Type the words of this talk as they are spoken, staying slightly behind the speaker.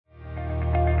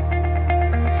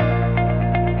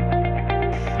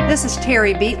This is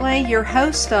Terry Beatley, your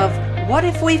host of What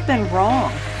If We've Been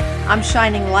Wrong? I'm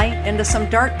shining light into some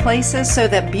dark places so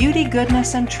that beauty,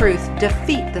 goodness, and truth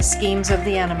defeat the schemes of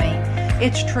the enemy.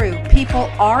 It's true,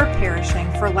 people are perishing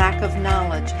for lack of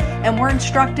knowledge, and we're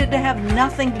instructed to have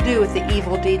nothing to do with the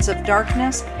evil deeds of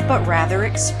darkness, but rather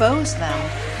expose them.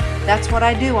 That's what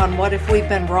I do on What If We've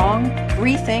Been Wrong?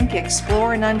 Rethink,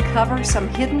 explore, and uncover some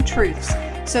hidden truths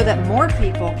so that more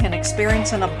people can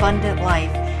experience an abundant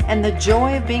life and the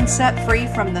joy of being set free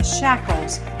from the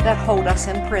shackles that hold us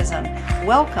in prison.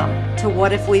 Welcome to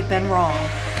What If We've Been Wrong?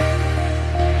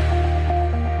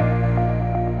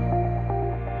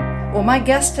 Well, my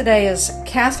guest today is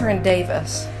Catherine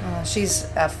Davis. She's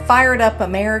a fired-up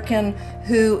American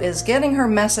who is getting her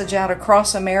message out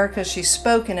across America. She's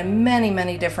spoken in many,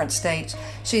 many different states.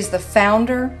 She's the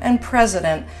founder and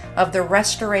president of the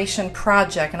Restoration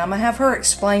Project, and I'm going to have her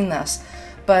explain this.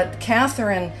 But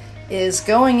Catherine is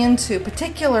going into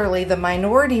particularly the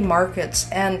minority markets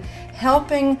and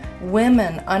helping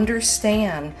women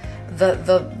understand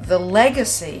the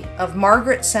legacy of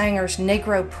Margaret Sanger's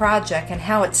Negro Project and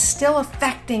how it's still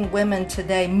affecting women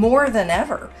today more than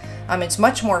ever. It's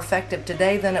much more effective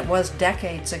today than it was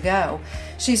decades ago.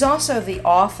 She's also the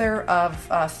author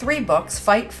of 3 books,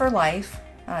 Fight for Life,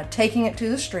 Taking It to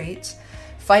the Streets,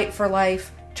 Fight for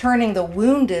Life, Turning the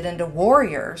Wounded into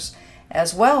Warriors,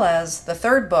 as well as the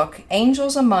 3rd book,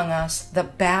 Angels Among Us, The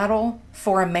Battle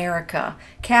for America.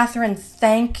 Catherine,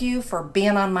 thank you for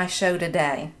being on my show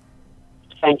today.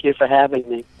 Thank you for having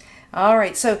me. All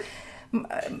right, so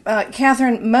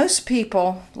Catherine, most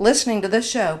people listening to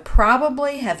this show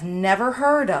probably have never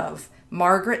heard of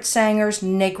Margaret Sanger's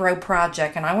Negro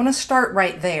Project, and I want to start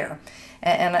right there.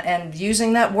 And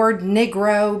using that word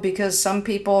Negro because some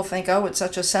people think, oh, it's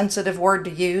such a sensitive word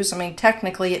to use. I mean,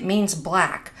 technically it means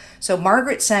black. So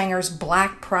Margaret Sanger's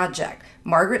Black Project,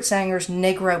 Margaret Sanger's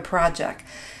Negro Project.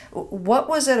 What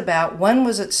was it about? When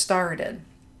was it started?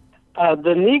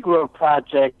 The Negro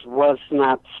Project was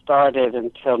not started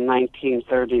until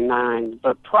 1939,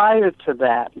 but prior to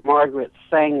that, Margaret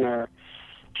Sanger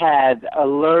had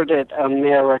alerted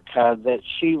America that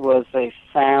she was a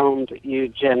sound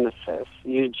eugenicist.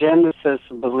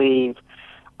 Eugenicists believe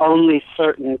only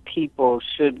certain people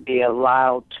should be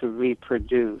allowed to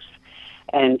reproduce.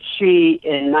 And she,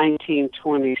 in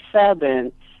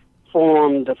 1927,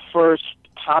 formed the first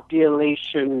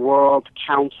Population World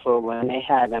Council, and they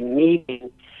had a meeting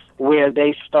where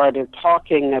they started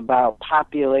talking about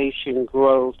population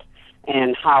growth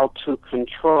and how to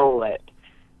control it.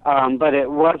 But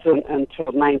it wasn't until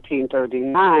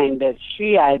 1939 that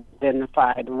she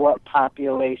identified what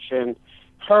population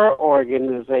her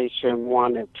organization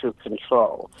wanted to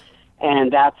control.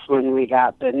 And that's when we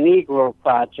got the Negro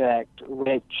Project,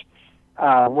 which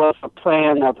was a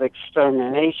plan of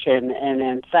extermination. And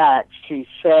in fact, she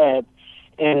said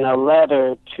in a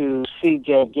letter to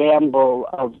C.J. Gamble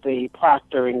of the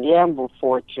Procter & Gamble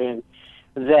fortune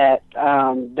that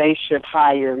they should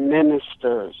hire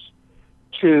ministers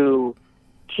to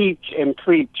teach and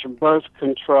preach birth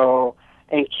control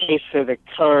in case it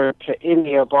occurred to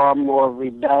any of our more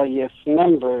rebellious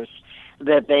members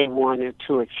that they wanted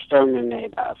to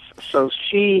exterminate us. So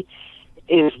she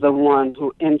is the one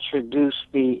who introduced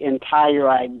the entire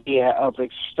idea of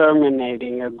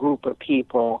exterminating a group of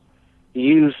people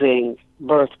using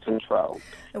birth control.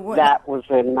 That was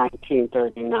in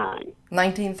 1939.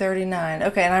 1939.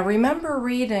 Okay, and I remember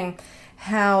reading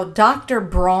how Dr.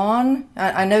 Braun,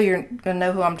 I know you're going to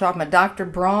know who I'm talking about, Dr.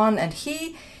 Braun, and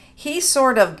he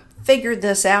sort of figured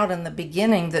this out in the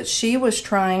beginning that she was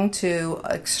trying to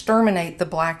exterminate the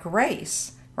black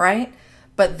race, right?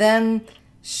 But then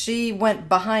she went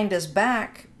behind his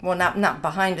back, well, not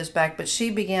behind his back, but she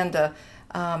began to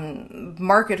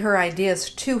market her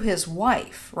ideas to his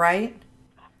wife, right?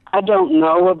 I don't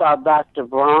know about Dr.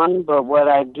 Braun, but what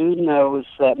I do know is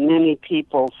that many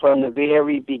people from the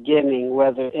very beginning,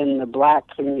 whether in the black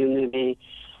community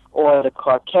or the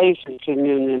Caucasian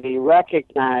community,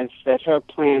 recognized that her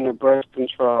plan of birth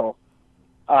control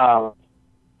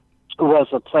was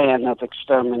a plan of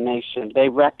extermination. They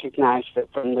recognized it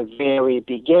from the very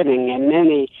beginning, and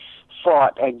many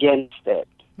fought against it.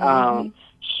 Mm-hmm.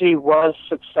 She was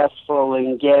successful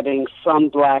in getting some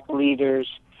black leaders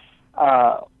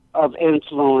of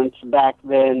influence back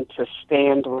then to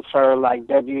stand with her, like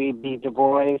W.E.B. Du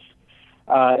Bois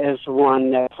is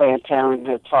one that Planned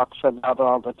Parenthood talks about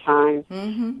all the time.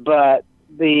 Mm-hmm. But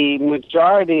the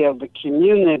majority of the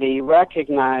community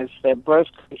recognized that birth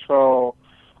control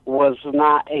was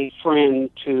not a friend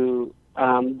to the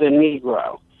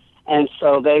Negro. And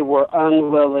so they were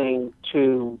unwilling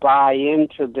to buy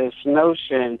into this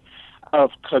notion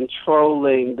of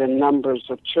controlling the numbers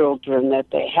of children that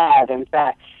they had. In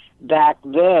fact, back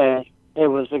then, it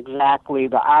was exactly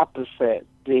the opposite.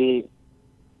 The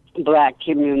black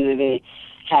community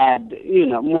had,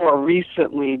 more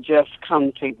recently just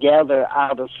come together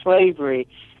out of slavery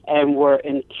and were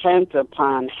intent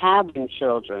upon having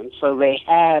children. So they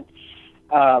had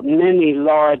many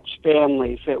large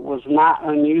families. It was not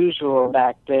unusual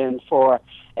back then for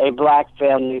a black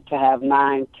family to have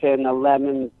 9, 10,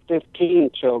 11, 15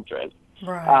 children,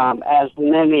 right. As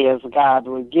many as God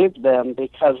would give them,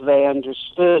 because they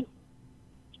understood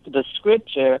the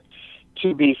scripture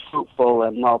to be fruitful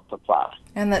and multiply.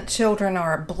 And that children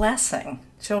are a blessing.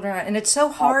 And it's so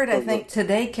hard, Absolutely. I think,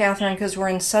 today, Catherine, because we're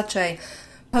in such a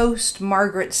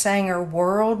post-Margaret Sanger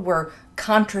world where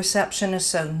contraception is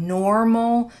so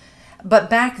normal. But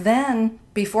back then,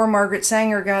 before Margaret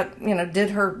Sanger did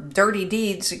her dirty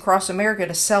deeds across America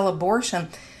to sell abortion,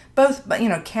 both,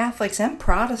 Catholics and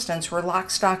Protestants were lock,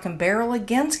 stock, and barrel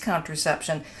against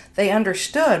contraception. They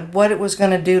understood what it was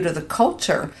going to do to the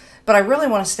culture. But I really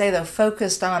want to stay, though,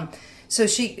 focused on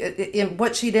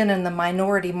what she did in the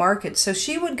minority market. So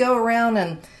she would go around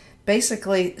and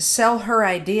basically sell her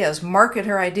ideas, market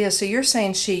her ideas. So you're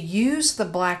saying she used the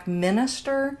black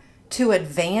minister to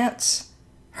advance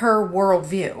her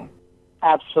worldview?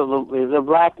 Absolutely. The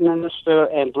black minister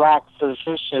and black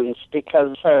physicians,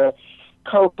 because her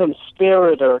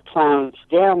co-conspirator, Clarence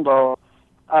Gamble,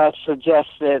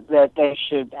 suggested that they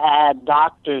should add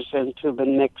doctors into the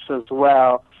mix as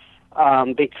well,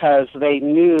 because they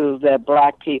knew that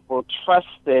black people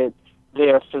trusted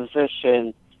their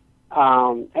physician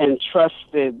and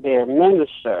trusted their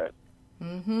minister.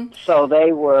 Mm-hmm. So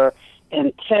they were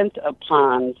intent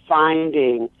upon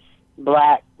finding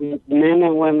black men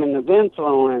and women of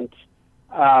influence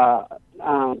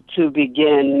to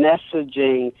begin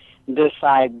messaging this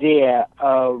idea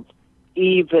of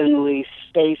evenly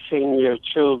spacing your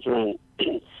children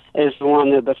is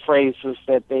one of the phrases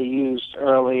that they used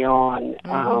early on,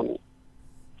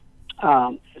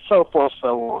 so forth,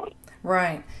 so on.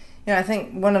 Right. I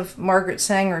think one of Margaret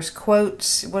Sanger's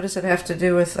quotes, what does it have to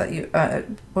do with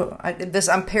this?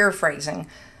 I'm paraphrasing,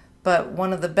 but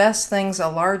one of the best things a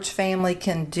large family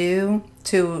can do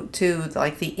to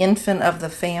like the infant of the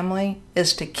family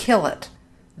is to kill it.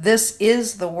 This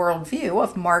is the worldview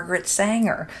of Margaret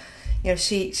Sanger.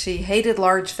 She hated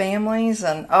large families,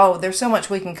 and there's so much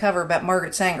we can cover about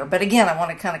Margaret Sanger. But again, I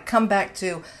want to kind of come back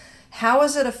to how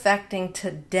is it affecting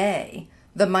today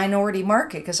the minority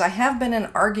market? Because I have been in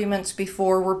arguments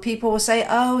before where people will say,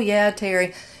 oh yeah,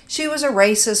 Terry, she was a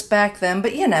racist back then,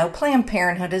 but Planned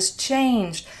Parenthood has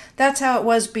changed. That's how it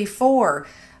was before.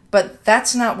 But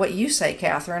that's not what you say,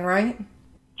 Catherine, right?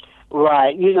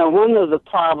 Right. One of the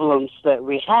problems that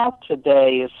we have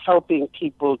today is helping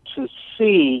people to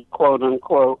see, quote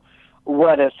unquote,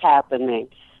 what is happening.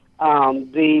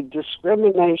 The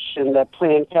discrimination that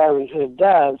Planned Parenthood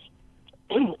does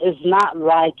is not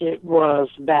like it was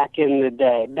back in the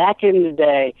day. Back in the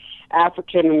day,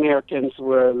 African Americans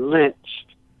were lynched,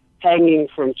 hanging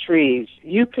from trees.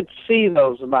 You could see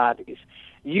those bodies.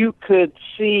 You could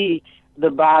see the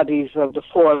bodies of the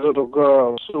 4 little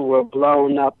girls who were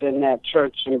blown up in that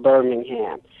church in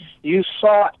Birmingham. You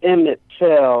saw Emmett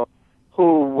Till,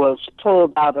 who was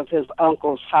pulled out of his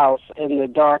uncle's house in the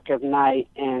dark of night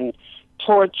and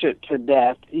tortured to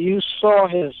death. You saw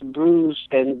his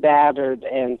bruised and battered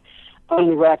and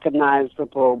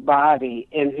unrecognizable body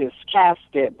in his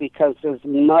casket because his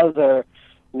mother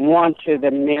wanted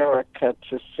America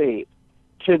to see.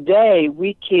 Today,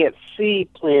 we can't see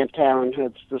Planned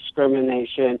Parenthood's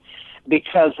discrimination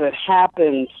because it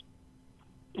happens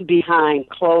behind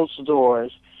closed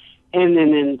doors in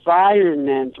an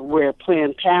environment where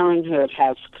Planned Parenthood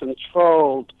has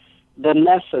controlled the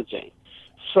messaging.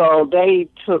 So they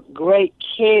took great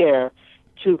care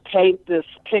to paint this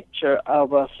picture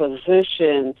of a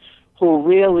physician who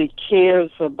really cares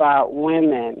about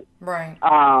women, right,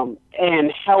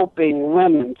 and helping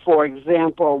women. For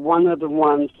example, one of the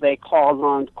ones they call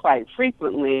on quite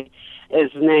frequently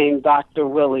is named Dr.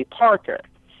 Willie Parker,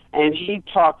 and he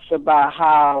talks about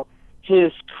how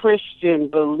his Christian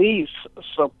beliefs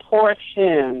support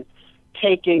him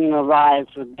taking the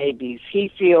lives of babies.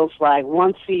 He feels like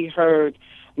once he heard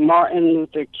Martin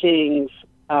Luther King's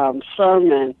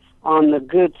sermon on the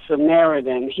Good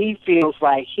Samaritan, he feels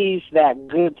like he's that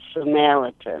Good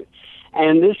Samaritan.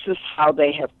 And this is how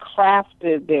they have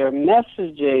crafted their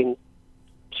messaging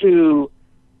to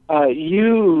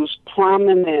use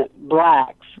prominent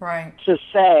blacks, right, to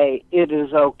say it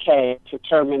is okay to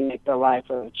terminate the life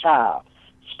of a child.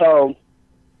 So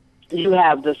you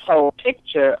have this whole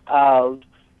picture of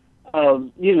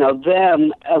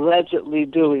them allegedly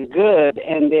doing good,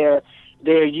 and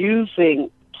they're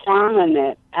using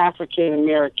prominent African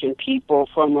American people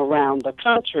from around the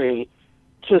country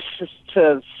to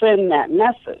send that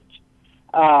message.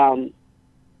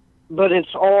 But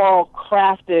it's all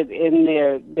crafted in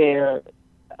their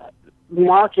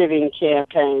marketing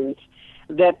campaigns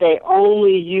that they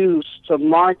only use to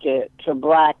market to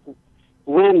black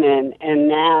women and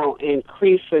now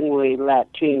increasingly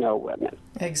Latino women.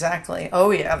 Exactly.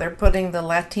 Oh, yeah. They're putting the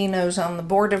Latinos on the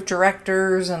board of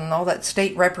directors and all that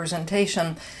state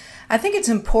representation. I think it's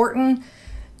important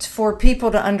for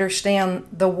people to understand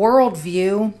the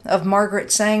worldview of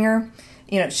Margaret Sanger.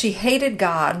 She hated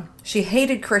God. She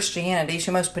hated Christianity.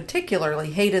 She most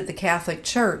particularly hated the Catholic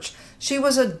Church. She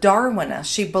was a Darwinist.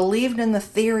 She believed in the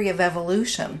theory of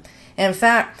evolution. In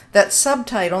fact, that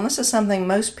subtitle, and this is something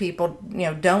most people,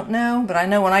 don't know, but I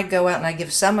know when I go out and I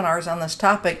give seminars on this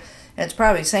topic, it's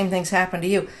probably the same things happen to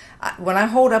you. When I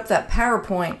hold up that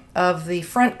PowerPoint of the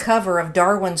front cover of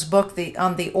Darwin's book,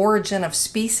 On the Origin of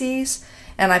Species,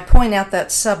 and I point out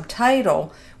that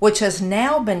subtitle, which has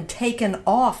now been taken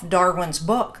off Darwin's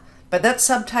book, but that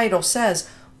subtitle says,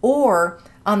 or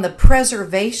on the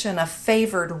preservation of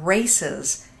favored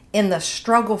races in the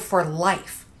struggle for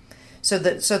life. So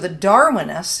the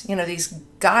Darwinists, these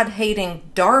God-hating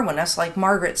Darwinists like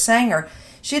Margaret Sanger,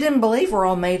 she didn't believe we're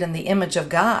all made in the image of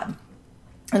God.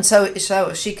 And so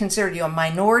she considered you a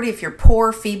minority if you're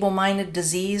poor, feeble-minded,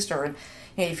 diseased, or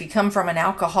if you come from an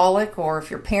alcoholic, or if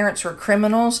your parents were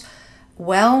criminals.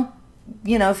 Well,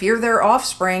 if you're their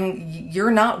offspring,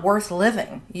 you're not worth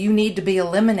living. You need to be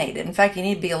eliminated. In fact, you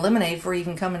need to be eliminated before you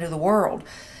can come into the world.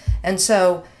 And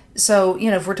so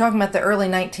if we're talking about the early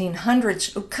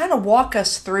 1900s, kind of walk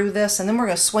us through this, and then we're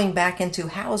going to swing back into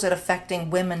how is it affecting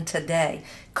women today,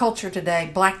 culture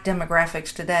today, black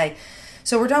demographics today.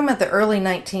 So we're talking about the early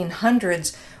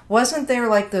 1900s. Wasn't there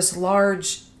like this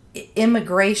large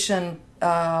immigration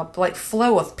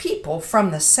flow of people from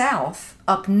the South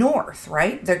up north,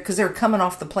 right? Because they're coming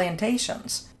off the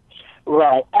plantations.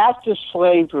 Right. After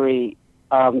slavery,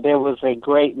 there was a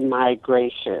great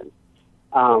migration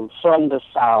from the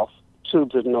South to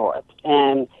the North.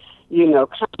 And,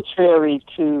 contrary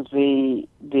to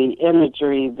the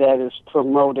imagery that is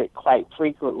promoted quite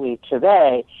frequently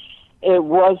today, it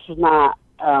was not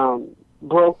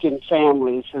broken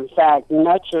families. In fact,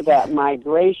 much of that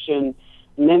migration,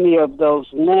 many of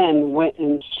those men went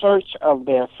in search of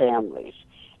their families,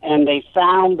 and they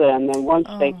found them. And once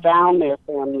they found their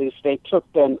families, they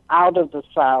took them out of the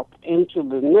South into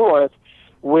the North,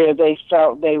 where they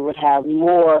felt they would have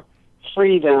more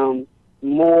freedom,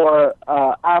 more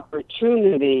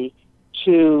opportunity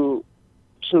to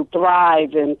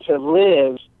thrive and to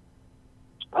live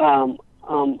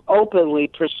openly,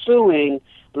 pursuing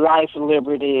life,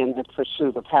 liberty, and the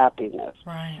pursuit of happiness.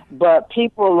 Right. But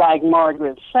people like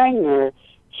Margaret Sanger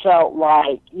felt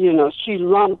like, she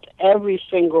lumped every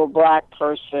single black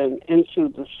person into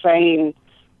the same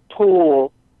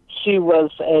pool. She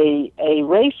was a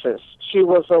racist. She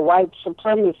was a white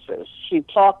supremacist. She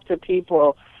talked to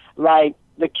people like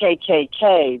the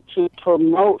KKK to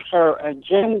promote her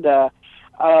agenda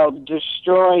of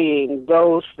destroying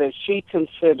those that she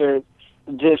considered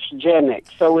dysgenic.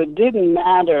 So it didn't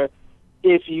matter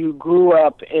if you grew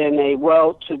up in a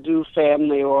well-to-do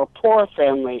family or a poor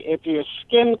family. If your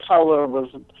skin color was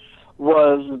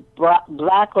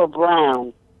black or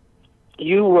brown,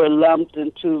 you were lumped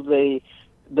into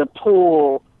the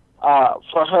pool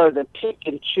for her to pick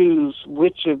and choose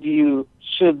which of you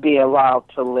should be allowed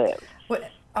to live. When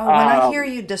I hear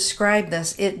you describe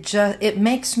this, it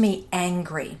makes me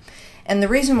angry. And the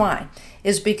reason why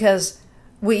is because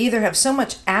we either have so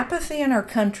much apathy in our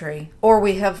country, or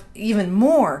we have even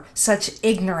more such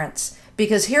ignorance.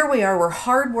 Because here we are, we're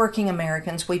hardworking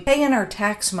Americans, we pay in our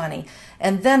tax money,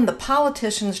 and then the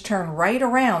politicians turn right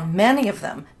around. Many of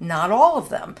them, not all of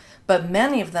them, but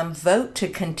many of them vote to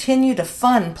continue to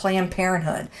fund Planned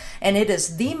Parenthood. And it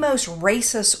is the most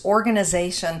racist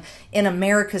organization in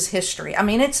America's history.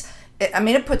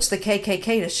 It puts the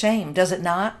KKK to shame, does it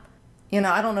not?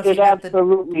 I don't know if it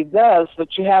absolutely does,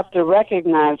 but you have to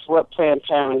recognize what Planned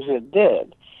Parenthood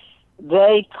did.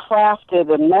 They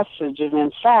crafted a message, and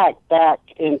in fact, back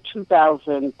in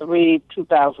 2003,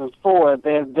 2004,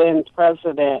 their then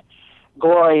President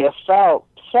Gloria Feldt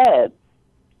said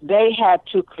they had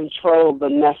to control the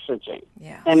messaging.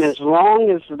 Yes. And as long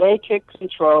as they could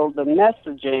control the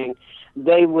messaging,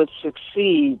 they would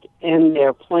succeed in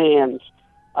their plans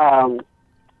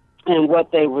and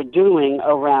what they were doing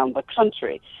around the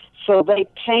country. So they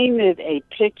painted a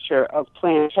picture of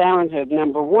Planned Parenthood,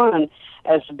 number one,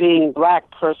 as being black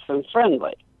person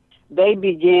friendly. they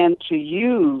began to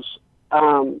use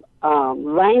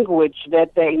language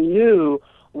that they knew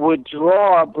would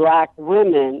draw black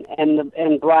women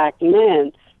and black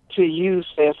men to use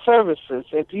their services.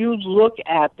 If you look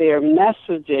at their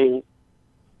messaging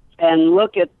and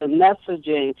look at the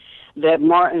messaging that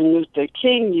Martin Luther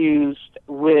King used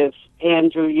with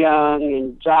Andrew Young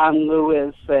and John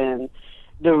Lewis and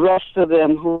the rest of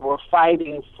them who were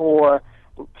fighting for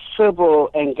civil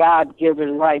and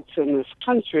God-given rights in this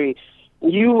country,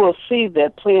 you will see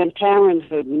that Planned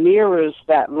Parenthood mirrors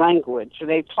that language.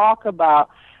 They talk about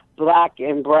black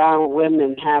and brown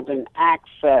women having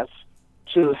access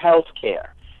to health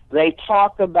care. They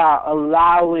talk about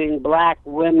allowing black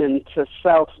women to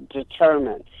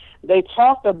self-determine. They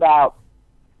talk about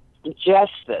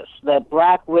justice, that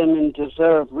black women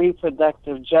deserve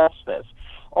reproductive justice.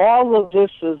 All of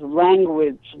this is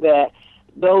language that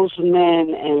those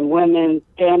men and women,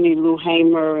 Fannie Lou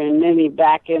Hamer and many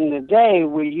back in the day,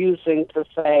 were using to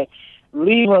say,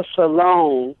 leave us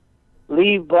alone,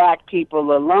 leave black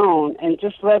people alone, and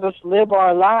just let us live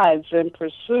our lives and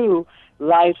pursue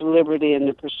life, liberty, and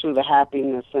the pursuit of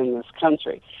happiness in this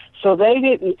country. So they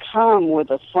didn't come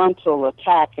with a frontal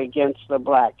attack against the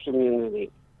black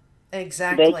community.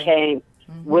 Exactly. They came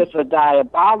with a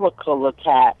diabolical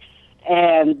attack,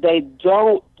 and they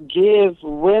don't give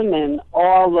women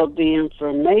all of the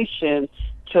information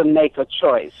to make a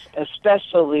choice,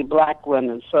 especially black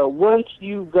women. So once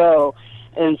you go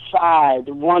inside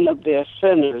one of their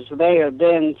centers, they are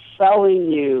then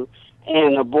selling you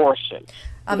an abortion.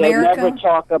 America. They never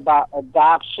talk about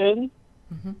adoption.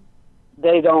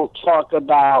 They don't talk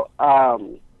about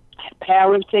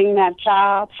parenting that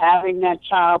child, having that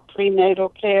child, prenatal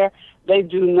care. They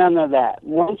do none of that.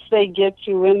 Once they get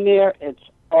you in there, it's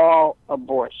all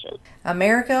abortion.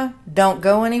 America, don't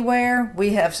go anywhere.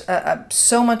 We have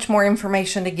so much more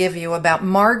information to give you about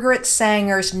Margaret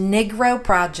Sanger's Negro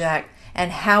Project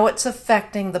and how it's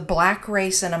affecting the black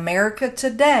race in America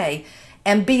today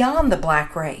and beyond the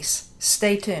black race.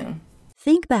 Stay tuned.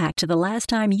 Think back to the last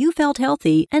time you felt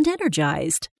healthy and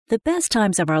energized. The best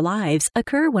times of our lives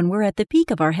occur when we're at the peak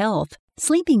of our health,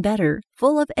 sleeping better,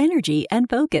 full of energy and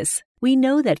focus. We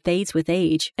know that fades with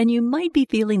age, and you might be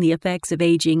feeling the effects of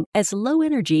aging as low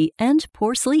energy and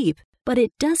poor sleep. But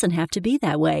it doesn't have to be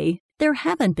that way. There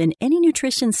haven't been any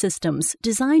nutrition systems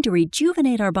designed to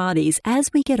rejuvenate our bodies as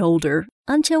we get older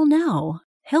until now.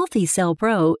 Healthy Cell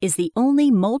Pro is the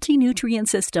only multi-nutrient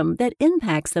system that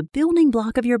impacts the building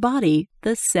block of your body,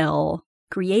 the cell.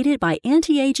 Created by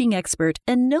anti-aging expert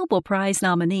and Nobel Prize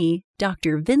nominee,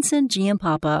 Dr. Vincent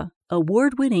Giampapa,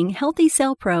 award-winning Healthy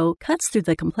Cell Pro cuts through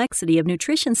the complexity of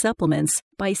nutrition supplements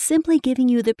by simply giving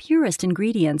you the purest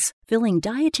ingredients, filling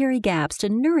dietary gaps to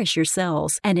nourish your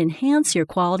cells and enhance your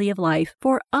quality of life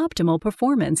for optimal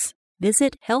performance.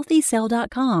 Visit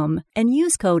healthycell.com and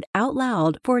use code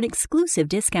OUTLOUD for an exclusive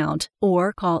discount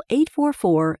or call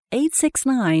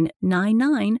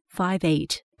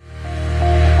 844-869-9958.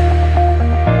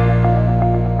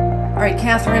 All right,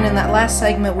 Catherine, in that last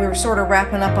segment, we were sort of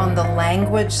wrapping up on the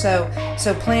language. So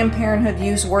Planned Parenthood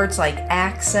used words like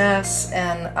access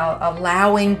and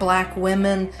allowing black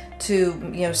women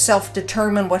to,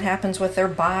 self-determine what happens with their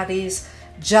bodies,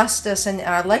 justice, and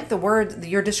I like the word,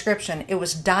 your description. It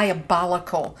was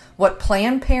diabolical what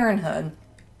Planned Parenthood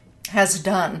has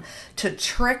done to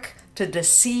trick, to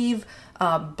deceive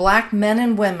black men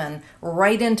and women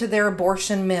right into their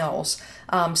abortion mills.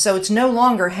 So it's no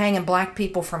longer hanging black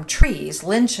people from trees,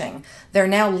 lynching. They're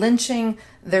now lynching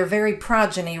their very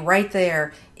progeny right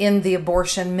there in the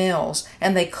abortion mills,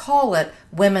 and they call it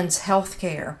women's health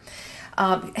care.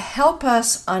 Help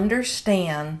us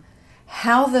understand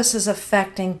how this is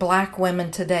affecting black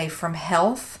women today from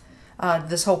health,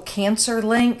 this whole cancer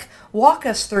link. Walk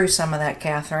us through some of that,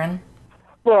 Catherine.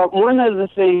 Well, one of the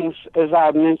things, as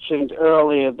I mentioned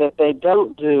earlier, that they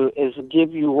don't do is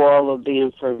give you all of the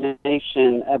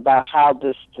information about how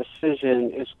this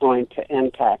decision is going to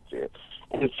impact you.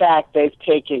 In fact, they've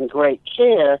taken great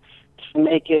care to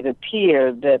make it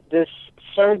appear that this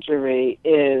surgery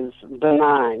is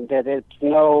benign, that it's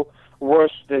no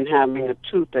worse than having a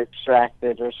tooth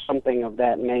extracted or something of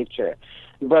that nature.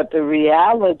 But the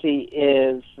reality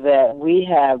is that we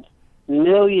have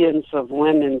millions of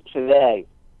women today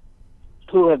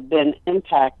who have been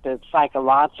impacted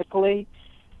psychologically.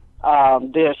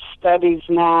 There's studies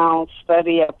now,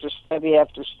 study after study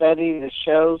after study, that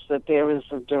shows that there is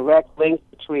a direct link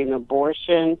between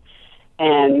abortion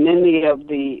and many of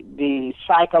the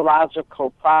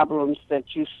psychological problems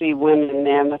that you see women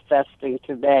manifesting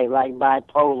today, like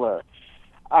bipolar.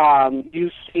 You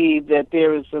see that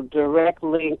there is a direct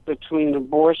link between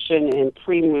abortion and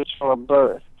premature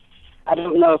birth. I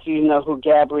don't know if you know who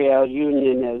Gabrielle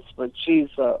Union is, but she's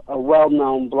a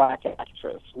well-known black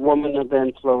actress, woman of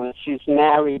influence. She's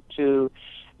married to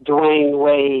Dwayne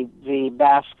Wade, the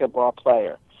basketball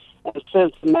player. And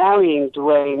since marrying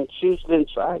Dwayne, she's been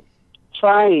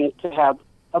trying to have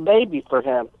a baby for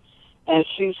him. And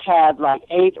she's had like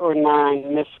 8 or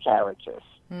 9 miscarriages.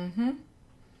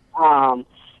 Mm-hmm.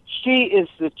 She is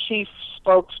the chief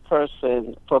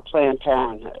spokesperson for Planned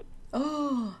Parenthood.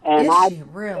 Oh, and is she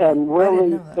really? am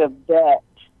willing to bet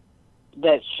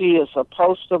that she is a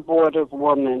post-abortive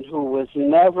woman who was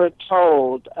never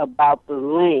told about the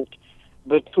link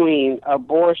between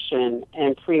abortion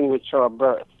and premature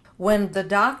birth. When the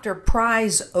doctor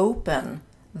pries open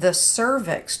the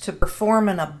cervix to perform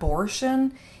an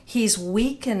abortion, he's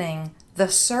weakening the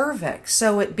cervix.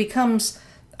 So it becomes,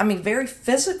 very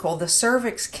physical. The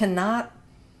cervix cannot,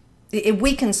 it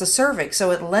weakens the cervix,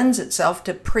 so it lends itself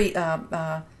to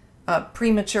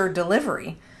premature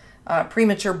delivery,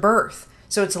 premature birth.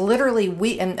 So it's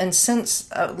literally and since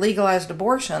legalized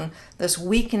abortion, this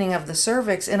weakening of the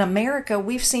cervix, in America,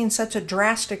 we've seen such a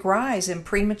drastic rise in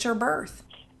premature birth.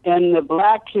 In the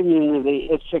black community,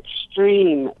 it's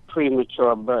extreme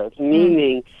premature birth,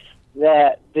 meaning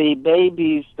that the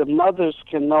mothers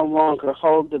can no longer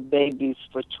hold the babies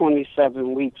for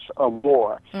 27 weeks or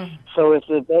more. So if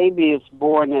the baby is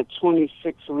born at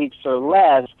 26 weeks or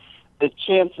less, the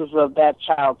chances of that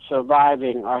child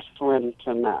surviving are slim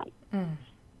to none.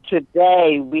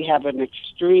 Today, we have an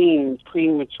extreme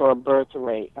premature birth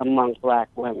rate among black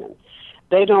women.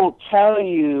 They don't tell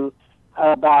you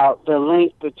about the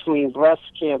link between breast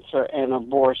cancer and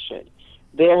abortion.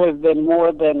 There have been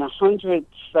more than 100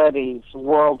 studies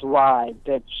worldwide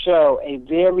that show a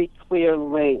very clear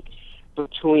link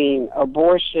between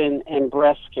abortion and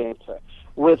breast cancer.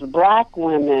 With black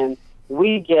women,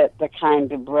 we get the kind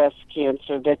of breast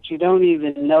cancer that you don't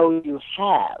even know you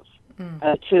have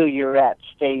until you're at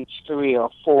stage 3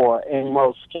 or 4 in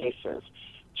most cases.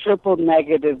 Triple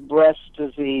negative breast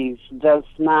disease does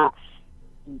not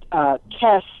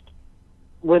test.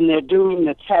 When they're doing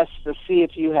the test to see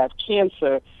if you have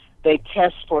cancer, they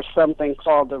test for something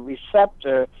called a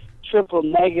receptor. Triple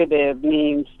negative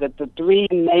means that the 3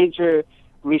 major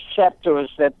receptors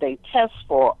that they test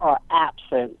for are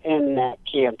absent in that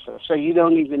cancer. So you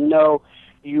don't even know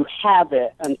you have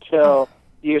it until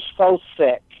you're so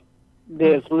sick.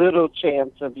 There's little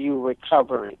chance of you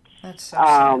recovering. That's so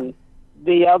sad.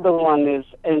 The other one is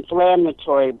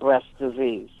inflammatory breast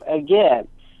disease. Again,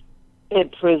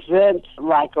 it presents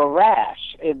like a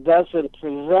rash. It doesn't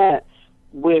present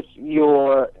with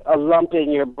a lump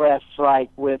in your breast like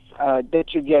with that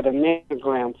you get a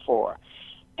mammogram for.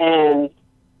 And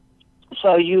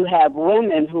so you have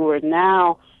women who are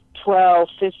now 12,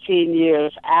 15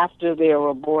 years after their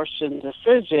abortion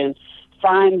decision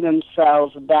find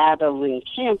themselves battling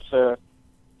cancer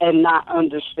and not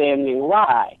understanding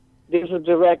why. There's a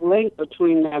direct link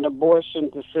between that abortion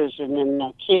decision and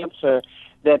that cancer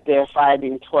that they're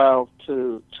fighting 12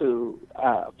 to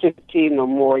 15 or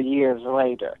more years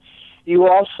later. You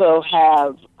also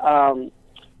have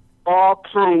all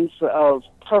kinds of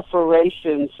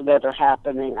perforations that are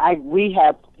happening. We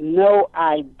have no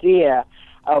idea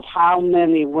of how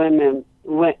many women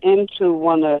went into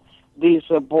one of these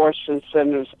abortion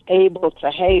centers able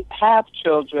to have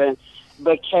children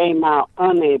but came out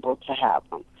unable to have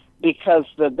them because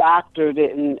the doctor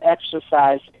didn't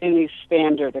exercise any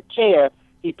standard of care.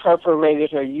 He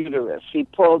perforated her uterus. He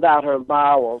pulled out her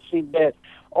bowels. He did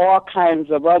all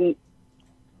kinds of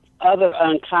other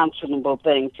unconscionable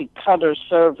things. He cut her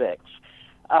cervix.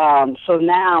 So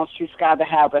now she's got to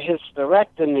have a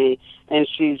hysterectomy, and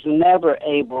she's never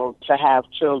able to have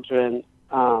children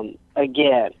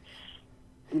again.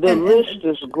 The list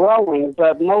is growing,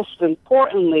 but most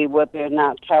importantly, what they're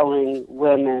not telling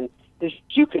women is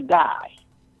you could die.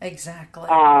 Exactly.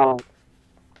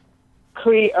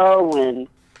 Cree Irwin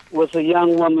was a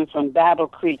young woman from Battle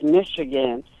Creek,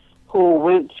 Michigan, who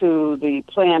went to the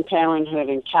Planned Parenthood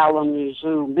in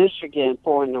Kalamazoo, Michigan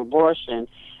for an abortion.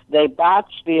 They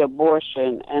botched the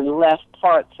abortion and left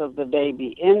parts of the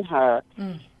baby in her.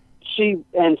 And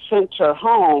sent her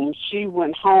home. She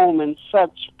went home in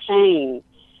such pain.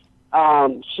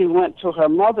 She went to her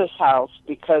mother's house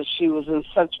because she was in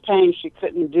such pain she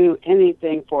couldn't do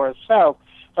anything for herself.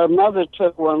 Her mother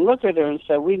took one look at her and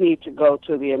said, "We need to go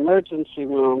to the emergency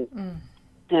room."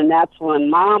 And that's when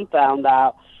Mom found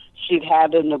out she'd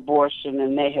had an abortion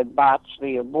and they had botched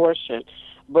the abortion.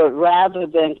 But rather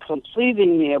than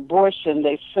completing the abortion,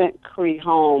 they sent Cree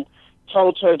home,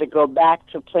 told her to go back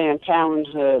to Planned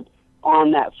Parenthood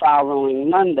on that following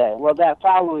Monday. Well, that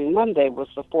following Monday was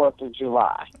the 4th of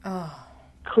July.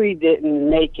 Cree didn't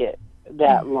make it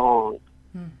that long.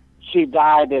 She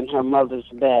died in her mother's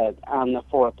bed on the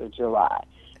 4th of July.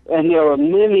 And there were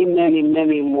many, many,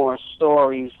 many more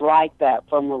stories like that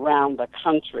from around the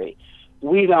country.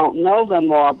 We don't know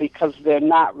them all because they're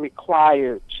not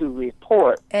required to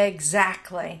report.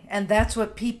 Exactly. And that's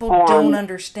what people don't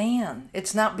understand.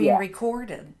 It's not being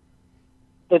recorded.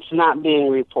 It's not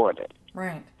being reported.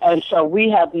 Right. And so we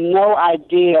have no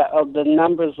idea of the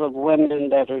numbers of women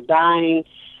that are dying,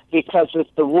 because if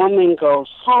the woman goes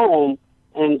home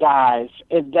and dies,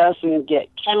 it doesn't get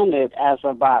counted as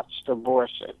a botched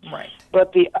abortion. Right.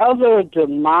 But the other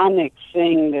demonic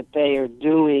thing that they are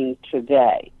doing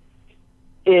today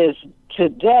is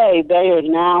they are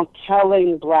now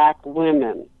telling black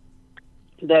women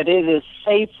that it is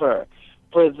safer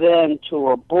for them to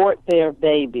abort their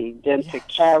baby than to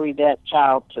carry that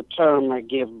child to term or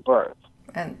give birth.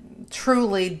 And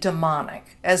truly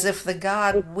demonic, as if the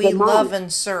God we love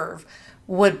and serve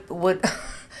would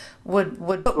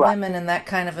put women in that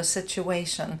kind of a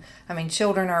situation. I mean,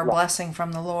 children are a blessing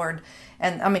from the Lord.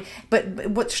 And I mean,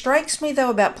 but what strikes me though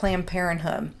about Planned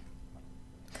Parenthood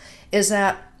is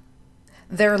that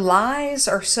their lies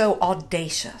are so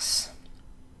audacious.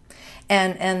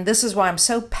 And this is why I'm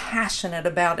so passionate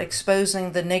about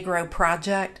exposing the Negro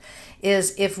Project,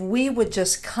 is if we would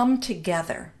just come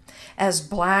together as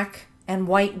black and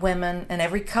white women and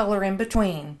every color in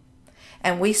between,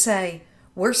 and we say,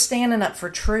 we're standing up for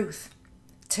truth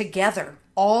together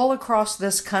all across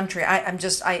this country.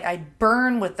 I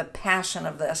burn with the passion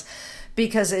of this,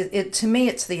 because it to me,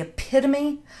 it's the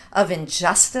epitome of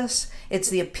injustice. It's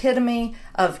the epitome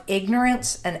of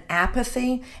ignorance and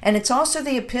apathy. And it's also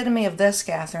the epitome of this,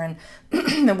 Catherine,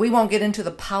 and we won't get into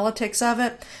the politics of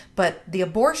it, but the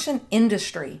abortion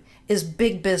industry is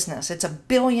big business. It's $1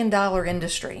 billion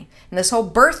industry. And this whole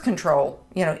birth control,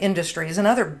 industry is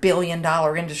another $1 billion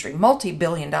industry,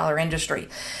 multi-billion-dollar industry.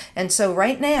 And so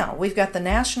right now, we've got the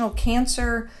National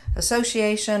Cancer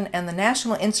Association and the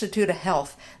National Institute of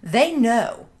Health. They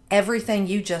know everything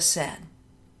you just said.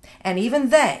 And even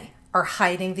they are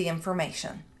hiding the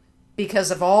information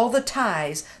because of all the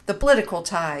ties, the political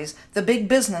ties, the big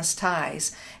business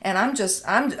ties. And I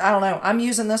don't know, I'm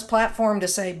using this platform to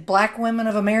say black women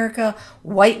of America,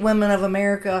 white women of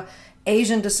America,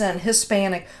 Asian descent,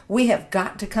 Hispanic, we have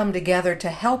got to come together to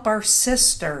help our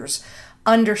sisters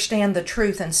understand the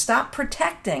truth and stop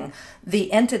protecting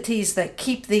the entities that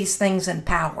keep these things in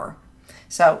power.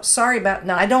 So sorry about,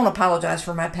 no, I don't apologize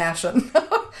for my passion.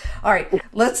 All right,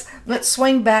 let's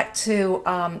swing back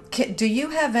to, do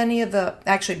you have any of the,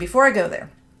 actually, before I go there,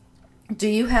 do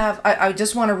you have, I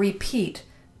just want to repeat,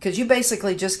 because you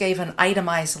basically just gave an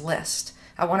itemized list.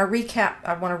 I want to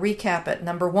recap it.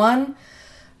 Number one,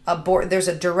 there's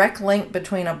a direct link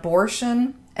between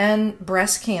abortion and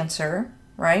breast cancer,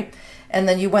 right? And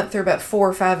then you went through about 4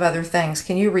 or 5 other things.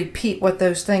 Can you repeat what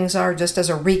those things are, just as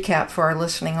a recap for our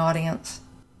listening audience?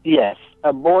 Yes.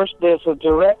 There's a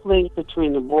direct link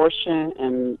between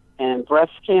abortion and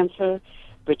breast cancer,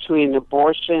 between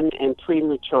abortion and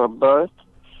premature birth,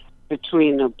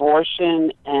 between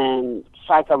abortion and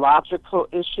psychological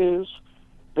issues,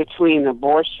 between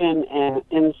abortion and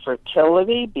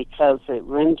infertility, because it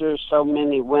renders so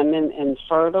many women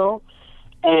infertile,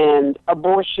 and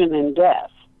abortion and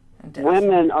death.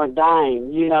 Women are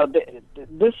dying.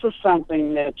 This is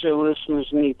something that your listeners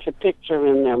need to picture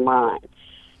in their mind.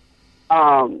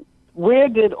 Where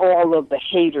did all of the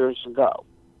haters go?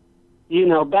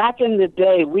 Back in the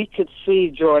day, we could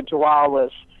see George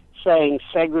Wallace saying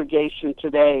segregation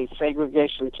today,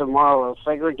 segregation tomorrow,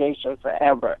 segregation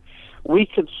forever. We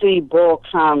could see Bull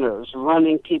Connors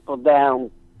running people down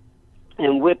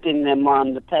and whipping them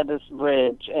on the Pettus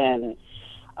Bridge, and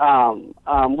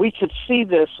we could see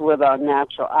this with our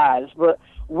natural eyes. But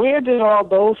where did all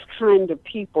those kind of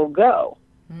people go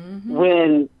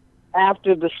when,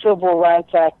 after the Civil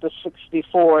Rights Act of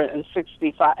 64 and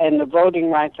 65 and the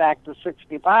Voting Rights Act of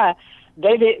 65,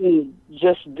 they didn't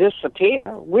just disappear?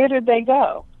 Where did they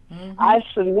go? I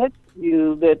submit to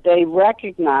you that they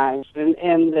recognized, and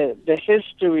the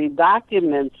history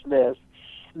documents this,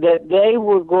 that they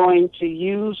were going to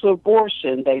use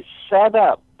abortion. They set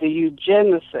up the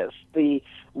eugenicists, the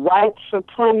white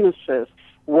supremacists,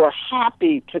 were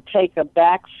happy to take a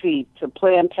backseat to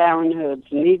Planned Parenthood's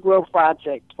Negro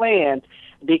Project plan,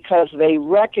 because they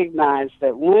recognized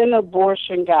that when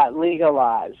abortion got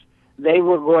legalized, they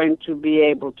were going to be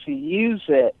able to use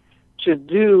it to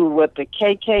do what the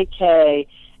KKK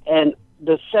and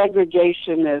the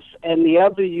segregationists and the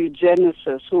other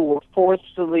eugenicists who were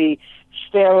forcefully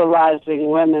sterilizing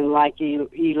women like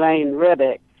Elaine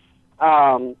Riddick,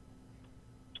 who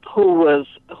was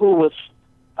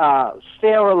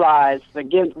sterilized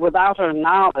again without her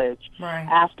knowledge Right.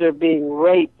 after being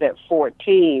raped at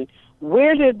 14,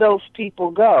 where did those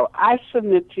people go? I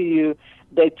submit to you,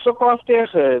 they took off their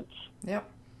hoods, Yep.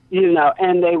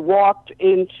 And they walked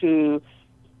into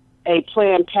a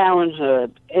Planned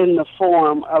Parenthood in the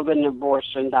form of an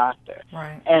abortion doctor.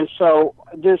 Right. And so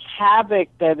this havoc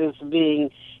that is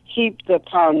being heaped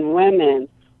upon women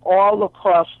all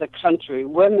across the country,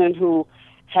 women who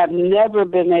have never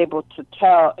been able to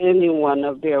tell anyone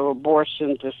of their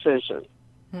abortion decision,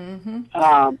 Mm-hmm.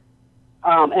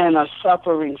 And are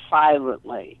suffering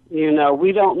silently.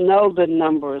 We don't know the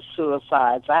number of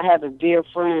suicides. I had a dear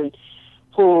friend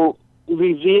who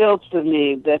revealed to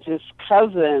me that his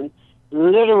cousin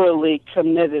literally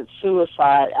committed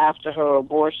suicide after her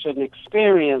abortion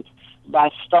experience by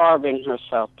starving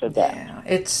herself to death. Yeah,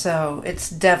 it's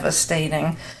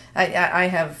devastating.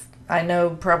 I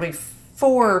know probably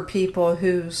 4 people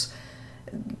whose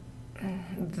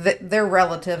their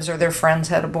relatives or their friends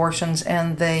had abortions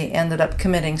and they ended up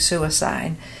committing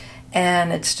suicide.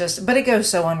 And but it goes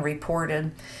so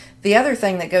unreported. The other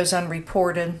thing that goes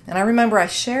unreported, and I remember I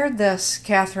shared this,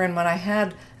 Catherine, when I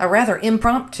had a rather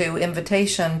impromptu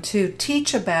invitation to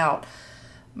teach about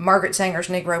Margaret Sanger's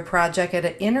Negro Project at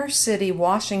an inner city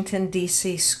Washington,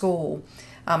 D.C. school.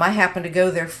 I happened to go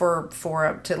there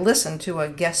to listen to a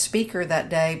guest speaker that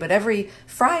day, but every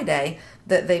Friday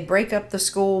that they break up the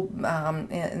school,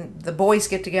 and the boys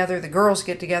get together, the girls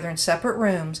get together in separate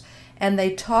rooms, and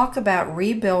they talk about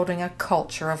rebuilding a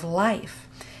culture of life.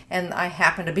 And I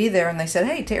happened to be there, and they said,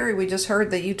 "Hey, Terry, we just heard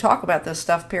that you talk about this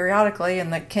stuff periodically,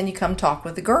 and can you come talk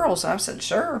with the girls?" And I said,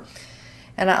 "Sure."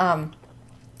 And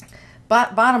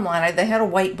bottom line, they had a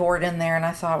whiteboard in there, and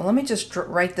I thought, well, let me just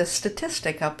write this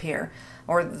statistic up here,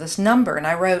 or this number. And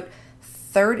I wrote,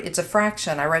 it's a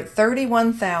fraction. I wrote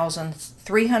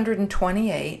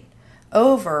 31,328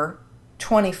 over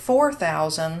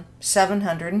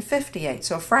 24,758.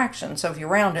 So a fraction. So if you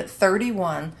round it,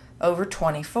 31 over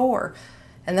 24.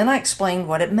 And then I explained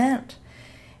what it meant.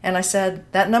 And I said,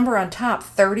 that number on top,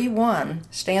 31,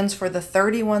 stands for the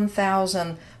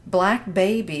 31,000 black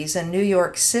babies in New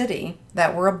York City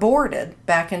that were aborted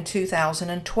back in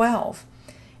 2012.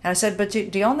 And I said, but do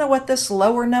y'all know what this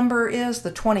lower number is,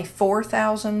 the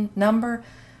 24,000 number?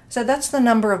 I said, that's the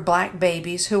number of black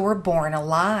babies who were born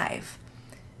alive.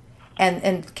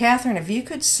 And Catherine, if you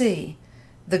could see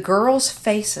the girls'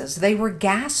 faces, they were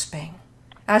gasping.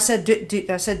 I said,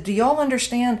 do y'all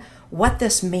understand what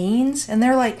this means? And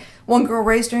they're like, one girl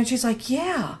raised her and she's like,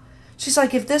 yeah. She's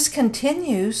like, if this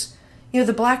continues,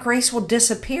 the black race will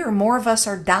disappear. More of us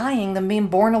are dying than being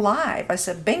born alive. I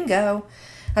said, bingo.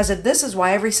 I said, this is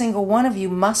why every single one of you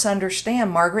must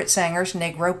understand Margaret Sanger's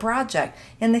Negro Project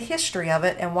and the history of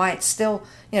it and why it's still,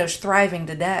 is thriving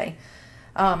today.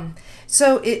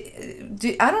 So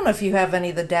I don't know if you have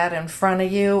any of the data in front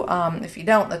of you. If you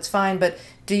don't, that's fine. But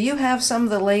do you have some of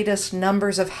the latest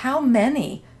numbers of how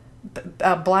many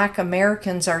black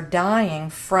Americans are dying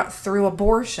through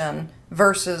abortion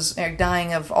versus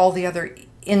dying of all the other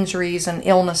injuries and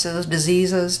illnesses,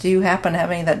 diseases? Do you happen to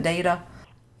have any of that data?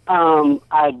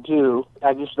 I do.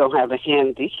 I just don't have it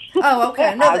handy. Oh,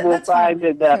 okay. No, I will find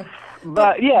it.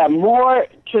 But yeah, more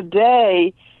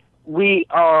today. We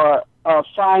are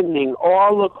finding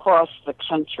all across the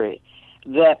country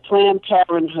that Planned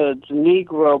Parenthood's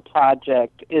Negro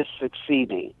Project is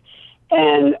succeeding,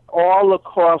 and all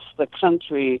across the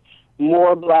country,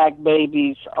 more black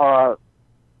babies are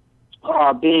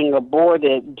being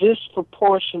aborted,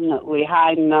 disproportionately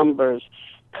high numbers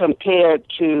compared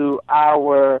to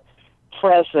our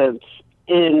presence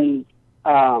in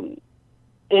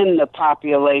the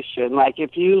population. Like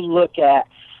if you look at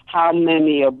how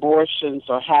many abortions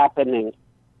are happening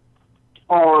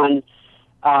on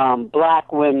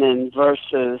black women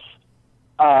versus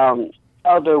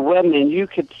other women, you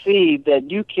could see that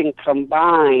you can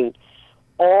combine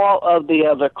all of the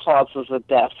other causes of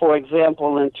death. For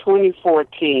example, in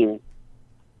 2014,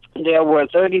 there were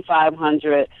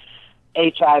 3,500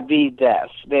 HIV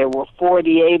deaths. There were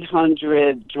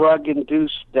 4,800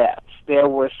 drug-induced deaths. There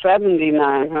were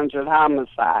 7,900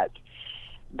 homicides.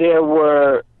 There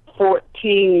were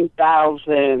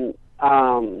 14,000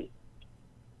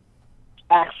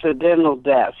 accidental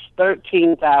deaths,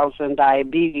 13,000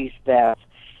 diabetes deaths,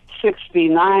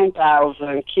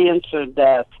 69,000 cancer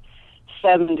deaths,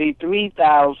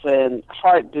 73,000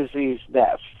 heart disease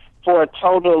deaths, for a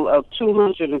total of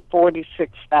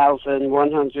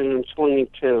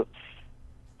 246,122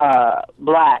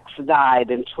 blacks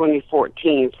died in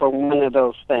 2014 from one of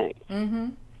those things. Mm-hmm.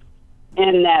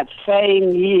 In that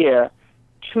same year,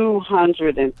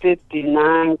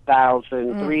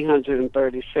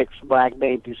 259,336 black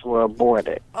babies were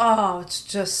aborted. Oh,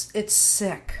 it's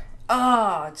sick.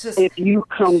 Oh, it's just... If you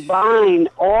combine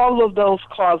all of those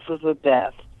causes of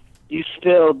death, you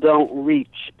still don't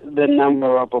reach the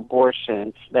number of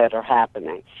abortions that are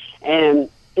happening. And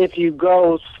if you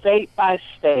go state by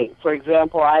state, for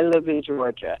example, I live in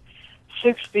Georgia,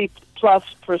 60+%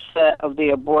 of the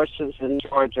abortions in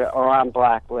Georgia are on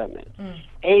black women.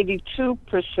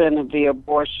 82% of the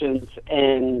abortions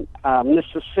in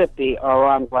Mississippi are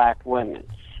on black women.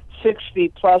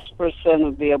 60+%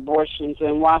 of the abortions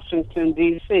in Washington,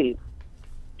 D.C.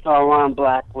 are on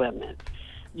black women.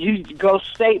 You go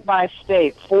state by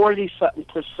state,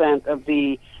 40-something% of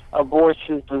the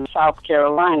abortions in South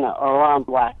Carolina are on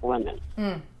black women.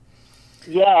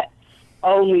 Yet,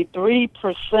 only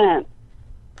 3%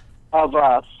 of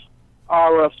us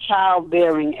are of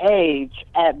childbearing age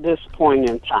at this point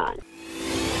in time.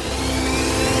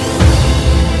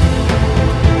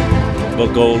 The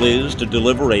goal is to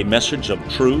deliver a message of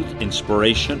truth,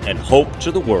 inspiration, and hope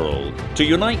to the world, to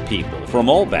unite people from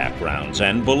all backgrounds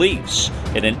and beliefs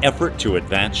in an effort to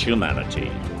advance humanity.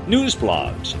 News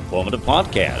blogs, informative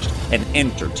podcasts, and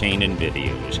entertaining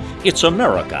videos. It's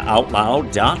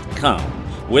AmericaOutloud.com,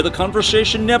 where the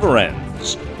conversation never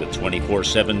ends, with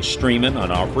 24/7 streaming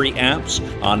on our free apps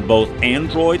on both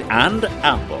Android and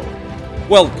Apple.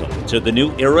 Welcome to the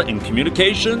new era in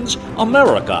communications,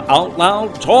 America Out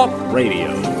Loud Talk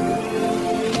Radio.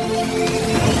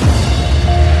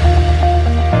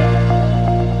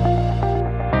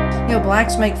 You know,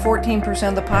 blacks make 14%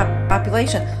 of the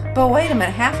population. But wait a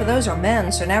minute, half of those are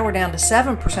men, so now we're down to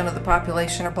 7% of the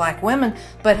population are black women.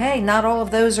 But hey, not all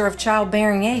of those are of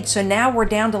childbearing age, so now we're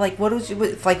down to like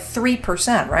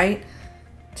 3%, right?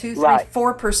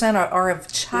 4% are of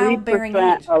childbearing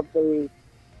age. 3% of the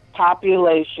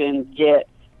population get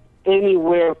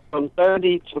anywhere from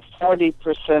 30 to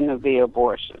 40% of the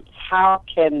abortions. How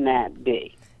can that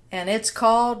be? And it's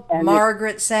called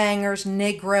Margaret Sanger's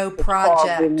Negro Project.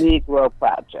 It's called the Negro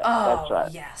Project. Oh, that's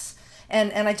right. Yes.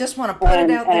 And I just want to put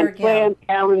it out there again. Planned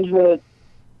Parenthood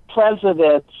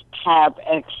presidents have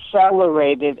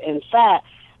accelerated. In fact,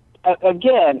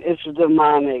 again, it's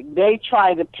demonic. They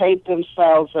try to paint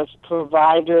themselves as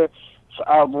providers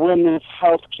of women's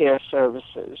health care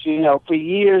services. You know, for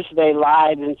years they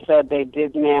lied and said they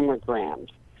did mammograms.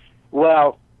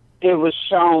 Well, it was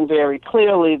shown very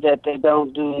clearly that they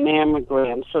don't do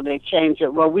mammograms, so they changed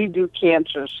it. Well, we do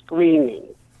cancer screening.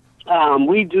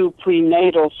 We do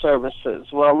prenatal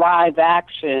services. Well, Live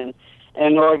Action,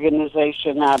 an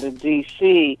organization out of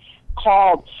D.C.,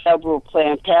 called several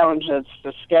Planned Parenthoods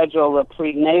to schedule a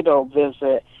prenatal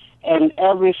visit, and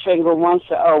every single one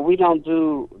said, oh, we don't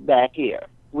do that here.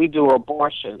 We do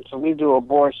abortions, and we do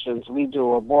abortions, we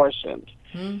do abortions.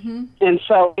 Mm-hmm. And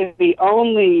so if the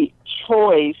only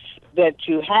choice that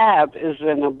you have is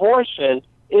an abortion,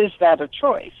 is that a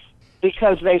choice?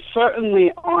 Because they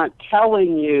certainly aren't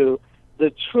telling you the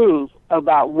truth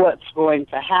about what's going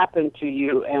to happen to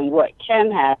you and what can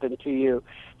happen to you.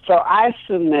 So I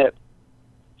submit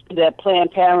that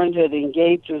Planned Parenthood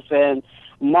engages in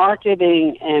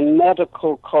marketing and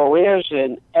medical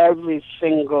coercion every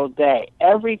single day.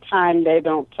 Every time they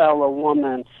don't tell a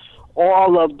woman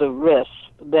all of the risks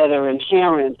that are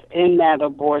inherent in that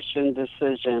abortion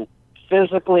decision,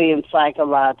 physically and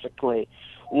psychologically,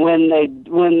 when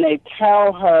they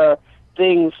tell her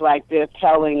things like they're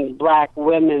telling black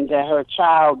women that her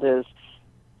child is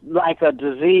like a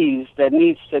disease that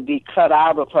needs to be cut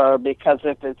out of her, because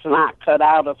if it's not cut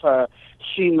out of her,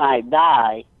 she might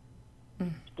die,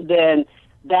 then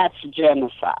that's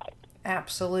genocide.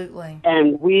 Absolutely.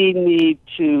 And we need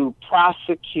to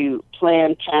prosecute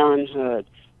Planned Parenthood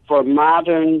for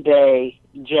modern day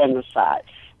genocide,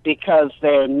 because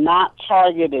they're not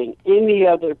targeting any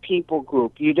other people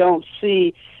group. You don't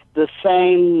see the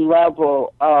same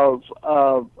level of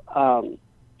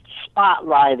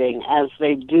spotlighting as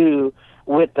they do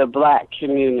with the black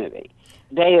community.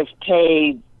 They have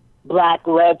paid black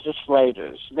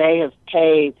legislators. They have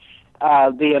paid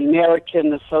the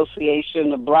American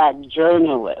Association of Black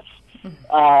Journalists,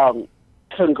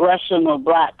 Congressional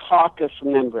Black Caucus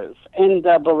members,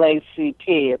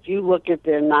 NAACP. If you look at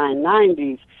their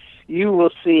 990s, you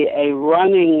will see a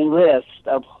running list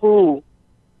of who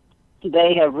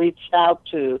they have reached out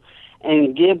to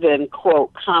and given,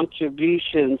 quote,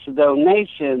 contributions,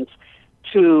 donations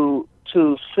to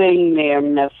sing their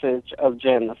message of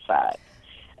genocide.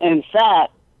 In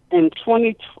fact, in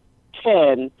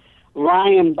 2010,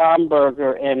 Ryan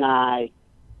Baumberger and I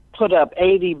put up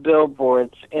 80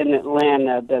 billboards in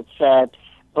Atlanta that said,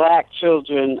 black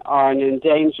children are an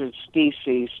endangered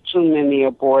species,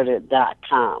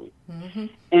 toomany-aborted.com. Mm-hmm.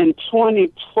 In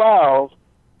 2012,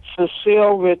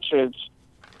 Cecile Richards,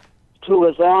 who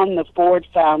was on the Ford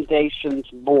Foundation's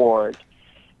board,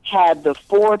 had the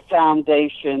Ford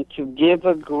Foundation to give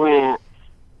a grant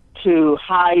to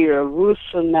hire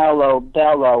Rusinello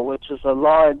Bello, which is a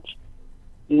large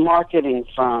marketing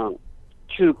firm,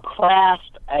 to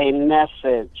craft a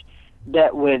message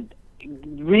that would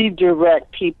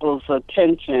redirect people's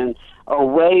attention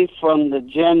away from the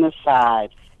genocide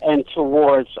and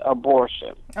towards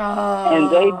abortion.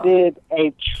 And they did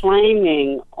a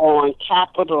training on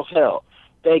Capitol Hill.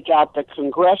 They got the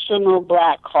Congressional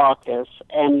Black Caucus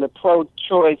and the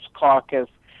Pro-Choice Caucus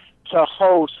to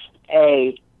host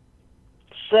a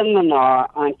seminar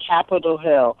on Capitol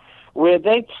Hill where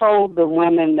they told the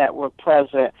women that were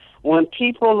present, when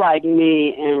people like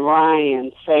me and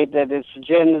Ryan say that it's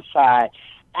genocide,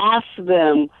 ask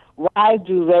them, why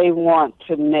do they want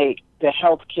to make the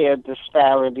healthcare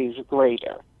disparities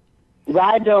greater?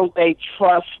 Why don't they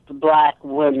trust black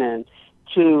women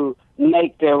to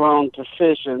make their own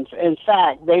decisions? In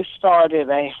fact, they started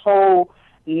a whole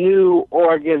new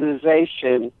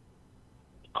organization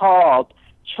called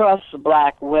Trust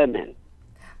Black Women.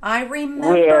 I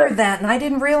remember that, and I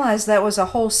didn't realize that was a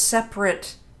whole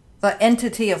separate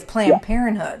entity of Planned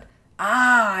Parenthood.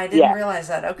 I didn't realize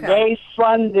that. Okay. They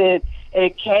funded,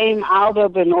 it came out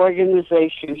of an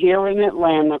organization here in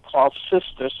Atlanta called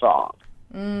Sister Song.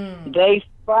 They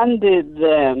funded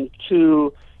them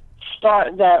to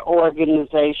start that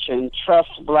organization,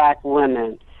 Trust Black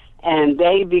Women, and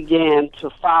they began to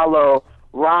follow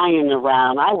Ryan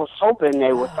around. I was hoping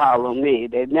they would follow me.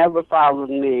 They never followed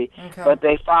me, but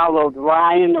they followed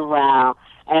Ryan around,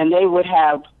 and they would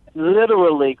have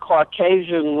literally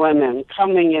Caucasian women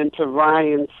coming into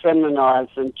Ryan's seminars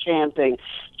and chanting,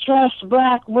 "Trust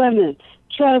Black women,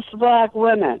 trust Black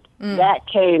women." That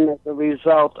came as a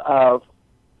result of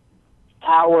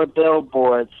our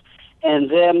billboards and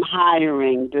them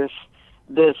hiring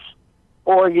this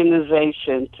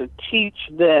organization to teach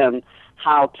them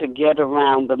how to get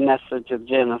around the message of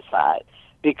genocide,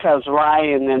 because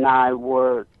Ryan and I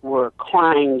were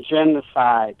crying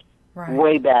genocide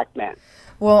way back then.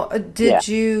 Well, did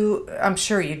you, I'm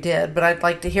sure you did, but I'd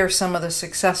like to hear some of the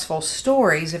successful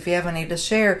stories, if you have any to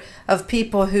share, of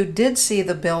people who did see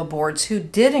the billboards, who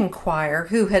did inquire,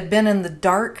 who had been in the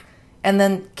dark and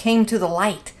then came to the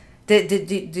light.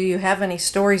 Do you have any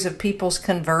stories of people's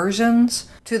conversions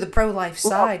to the pro-life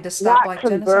side to stop black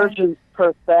genocide? Not conversions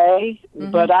per se,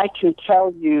 but I can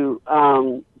tell you,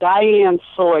 Diane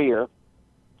Sawyer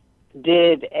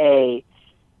did a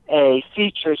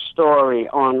feature story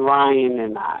on Ryan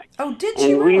and I. Oh, did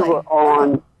she really? And we were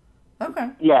on... Okay.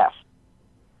 Yes.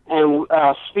 And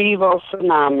Steve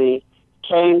Osanami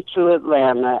came to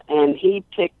Atlanta, and he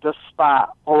picked a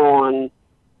spot on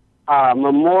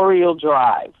Memorial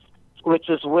Drive, which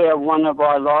is where one of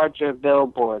our larger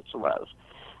billboards was.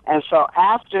 And so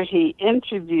after he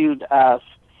interviewed us,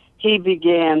 he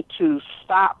began to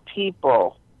stop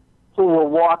people who were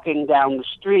walking down the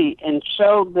street and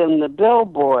showed them the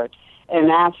billboard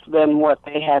and asked them what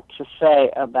they had to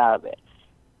say about it.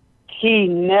 He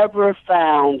never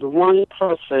found one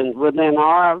person within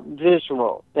our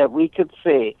visual that we could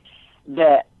see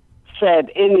that said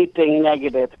anything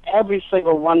negative. Every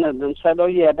single one of them said, "Oh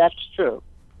yeah, that's true.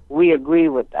 We agree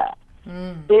with that."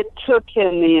 It took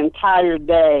him the entire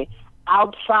day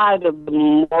outside of the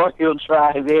Memorial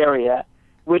Drive area,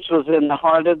 which was in the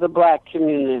heart of the black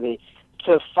community,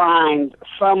 to find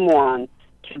someone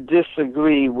to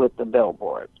disagree with the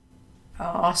billboard.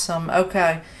 Awesome.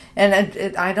 Okay. And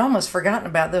I'd almost forgotten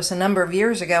about this. A number of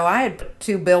years ago, I had put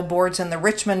 2 billboards in the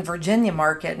Richmond, Virginia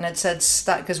market, and it said,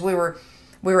 because we were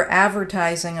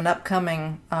advertising an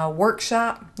upcoming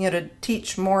workshop, to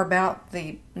teach more about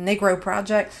the Negro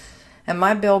Project, and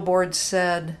my billboard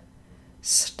said,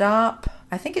 "Stop,"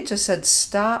 I think it just said,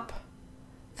 "Stop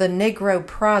the Negro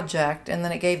Project," and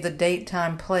then it gave the date,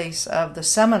 time, place of the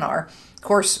seminar. Of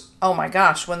course, oh my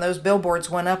gosh, when those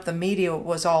billboards went up, the media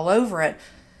was all over it.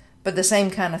 But the same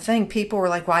kind of thing, people were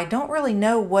like, "Well, I don't really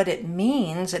know what it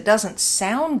means. It doesn't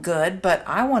sound good, but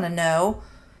I want to know,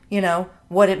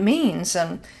 what it means."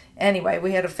 And anyway,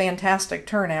 we had a fantastic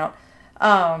turnout.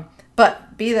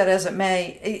 But be that as it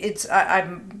may,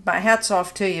 my hat's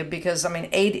off to you, because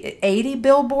 80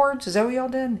 billboards. Is that what y'all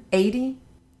did? 80.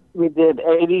 We did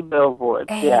 80 billboards.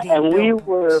 80 and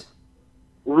billboards.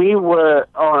 we were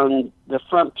on the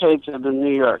front page of the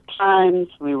New York Times.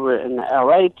 We were in the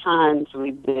LA Times.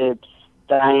 We did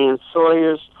Diane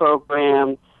Sawyer's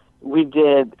program. We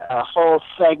did a whole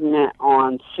segment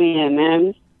on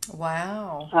CNN.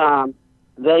 Wow.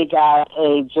 They got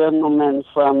a gentleman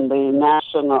from the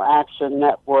National Action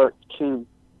Network to,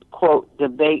 quote,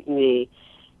 debate me.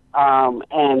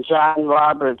 And John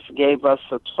Roberts gave us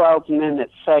a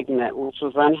 12-minute segment, which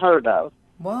was unheard of.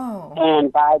 Whoa.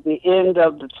 And by the end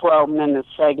of the 12-minute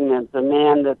segment, the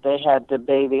man that they had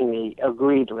debating me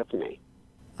agreed with me.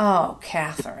 Oh,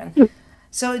 Catherine.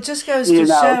 So it just goes to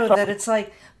show that it's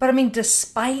like, but I mean,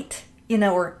 despite,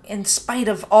 or in spite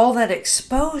of all that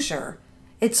exposure,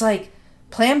 it's like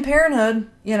Planned Parenthood,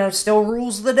 still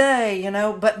rules the day,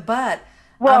 but.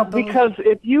 Well, because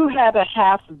if you had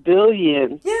 $500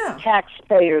 million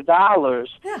taxpayer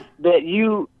dollars that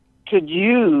you could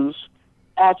use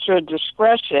at your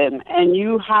discretion, and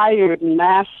you hired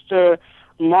master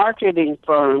marketing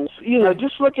firms,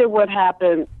 just look at what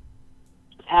happened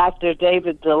after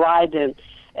David Daleiden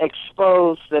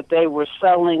exposed that they were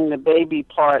selling the baby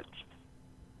parts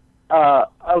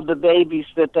of the babies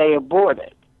that they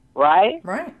aborted, right?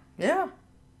 Right, yeah.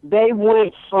 They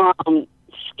went from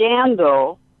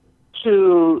scandal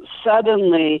to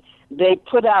suddenly they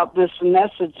put out this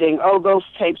messaging, those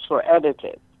tapes were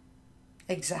edited.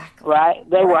 Exactly. Right?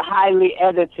 They were highly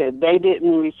edited. They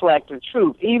didn't reflect the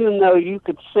truth, even though you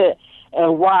could sit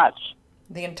and watch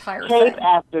the entire tape thing.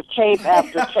 after tape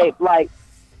after tape. Like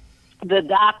the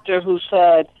doctor who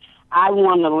said, I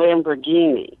want a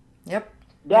Lamborghini. Yep.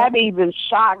 That even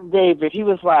shocked David. He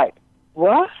was like,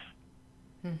 what?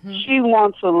 Mm-hmm. She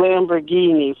wants a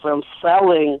Lamborghini from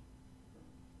selling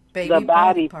the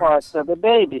body parts of the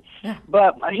baby. Yeah.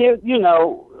 But here,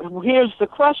 here's the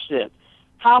question.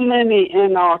 How many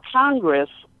in our Congress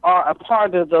are a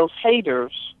part of those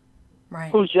haters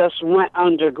who just went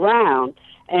underground,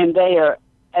 and they are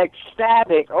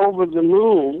ecstatic, over the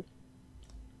moon,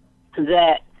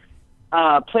 that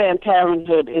Planned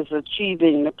Parenthood is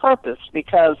achieving the purpose?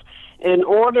 Because in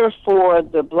order for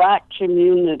the black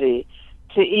community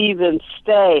to even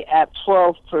stay at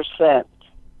 12%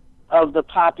 of the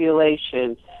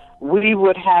population, we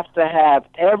would have to have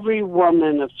every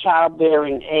woman of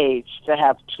childbearing age to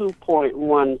have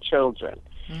 2.1 children.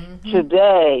 Mm-hmm.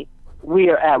 Today, we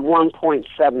are at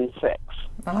 1.76.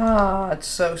 It's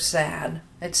so sad.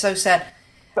 It's so sad.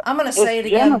 I'm going to say it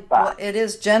again. Genocide. It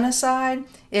is genocide.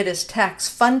 It is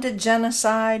tax-funded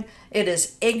genocide. It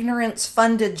is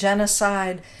ignorance-funded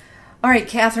genocide. All right,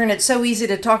 Catherine, it's so easy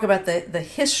to talk about the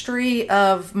history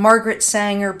of Margaret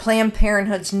Sanger, Planned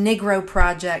Parenthood's Negro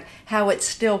Project, how it's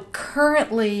still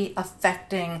currently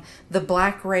affecting the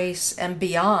black race and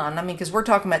beyond. I mean, because we're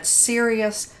talking about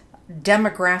serious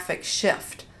demographic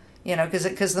shift,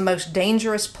 because the most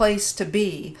dangerous place to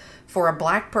be for a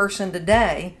black person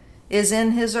today is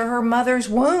in his or her mother's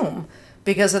womb,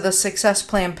 because of the success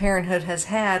Planned Parenthood has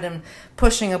had in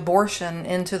pushing abortion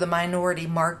into the minority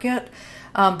market.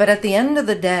 But at the end of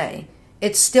the day,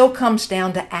 it still comes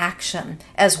down to action.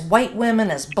 As white women,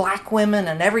 as black women,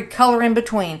 and every color in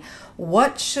between,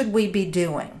 what should we be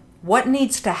doing? What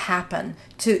needs to happen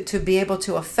to be able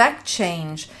to affect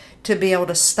change, to be able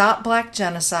to stop black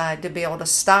genocide, to be able to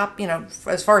stop,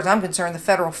 as far as I'm concerned, the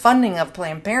federal funding of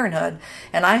Planned Parenthood?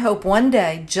 And I hope one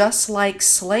day, just like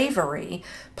slavery,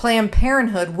 Planned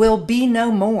Parenthood will be no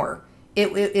more.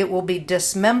 It will be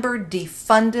dismembered,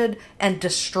 defunded, and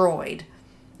destroyed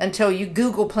until you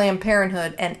Google Planned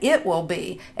Parenthood, and it will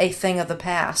be a thing of the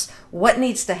past. What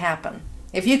needs to happen?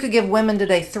 If you could give women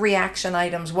today 3 action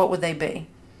items, what would they be?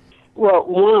 Well,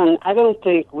 one, I don't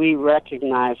think we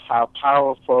recognize how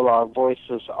powerful our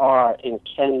voices are and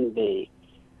can be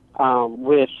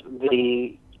with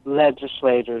the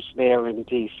legislators there in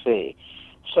D.C.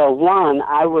 So, one,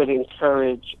 I would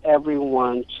encourage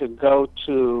everyone to go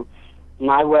to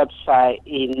my website,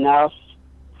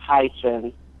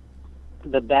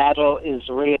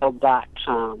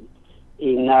 enough-thebattleisreal.com,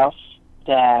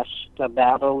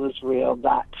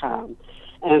 enough-thebattleisreal.com,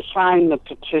 and sign the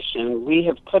petition. We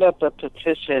have put up a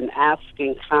petition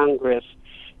asking Congress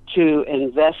to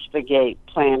investigate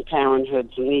Planned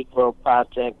Parenthood's Negro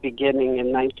Project beginning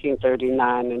in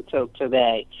 1939 until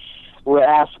today. We're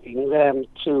asking them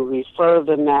to refer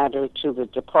the matter to the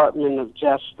Department of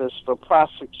Justice for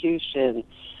prosecution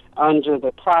under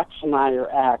the Proxmire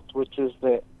Act, which is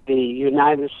the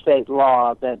United States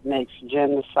law that makes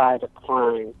genocide a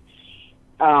crime.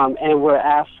 And we're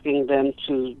asking them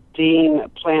to deem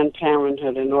Planned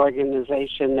Parenthood an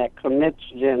organization that commits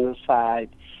genocide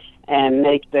and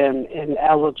make them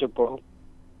ineligible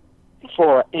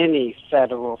for any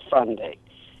federal funding.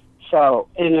 So,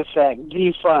 in effect,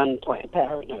 defund Planned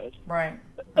Parenthood. Right.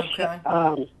 Okay.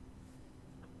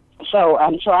 So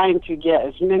I'm trying to get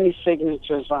as many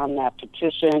signatures on that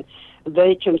petition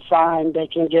they can sign, they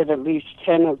can get at least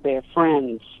 10 of their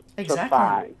friends to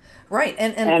sign. Right,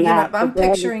 and you know, I'm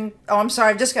picturing, I'm sorry,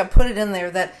 I've just got to put it in there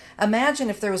that imagine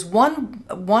if there was one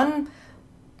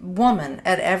woman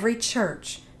at every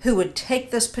church who would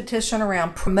take this petition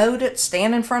around, promote it,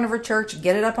 stand in front of her church,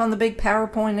 get it up on the big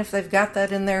PowerPoint if they've got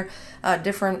that in their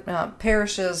different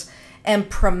parishes, and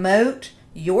promote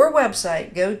your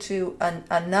website. Go to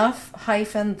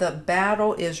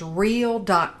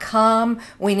enough-thebattleisreal.com.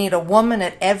 We need a woman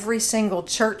at every single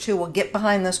church who will get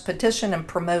behind this petition and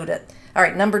promote it. All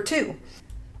right, number 2.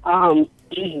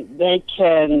 They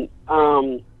can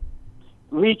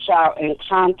reach out and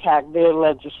contact their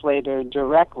legislator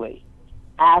directly,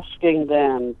 asking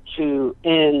them to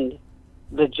end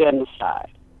the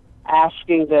genocide,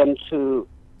 asking them to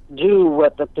do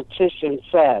what the petition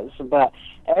says. But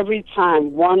every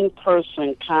time one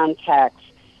person contacts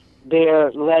their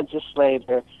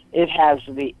legislator, it has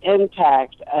the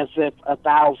impact as if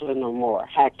 1,000 or more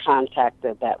had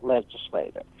contacted that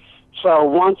legislator. So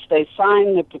once they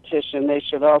sign the petition, they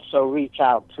should also reach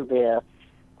out to their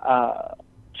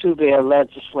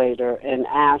legislator and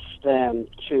ask them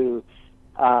to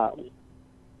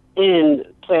end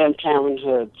Planned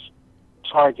Parenthood's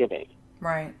targeting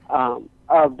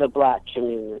of the black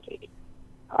community.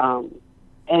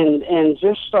 And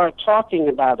just start talking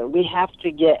about it. We have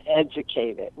to get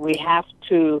educated. We have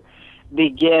to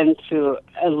begin to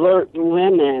alert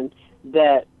women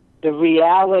that the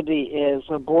reality is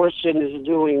abortion is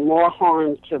doing more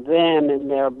harm to them and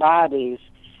their bodies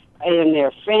and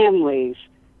their families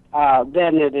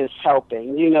than it is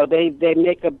helping. You know, they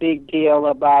make a big deal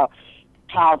about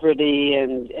poverty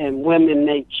and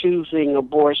women choosing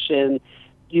abortion,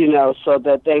 you know, so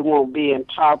that they won't be in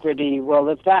poverty. Well,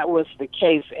 if that was the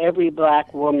case, every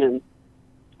black woman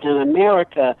in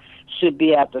America should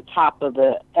be at the top of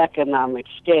the economic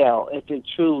scale if it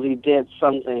truly did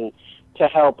something to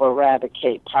help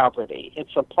eradicate poverty.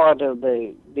 It's a part of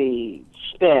the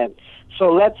spin.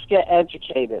 So let's get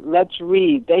educated. Let's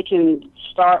read. They can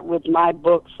start with my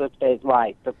books if they'd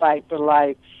like. The Fight for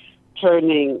Life,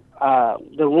 Turning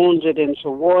the Wounded into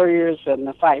Warriors, and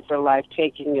The Fight for Life,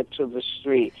 Taking It to the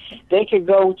Street. They could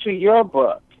go to your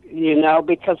book, you know,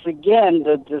 because, again,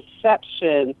 the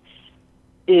deception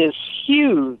is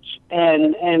huge.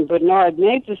 And Bernard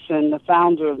Nathanson, the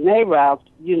founder of NARAL,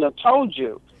 you know, told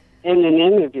you in an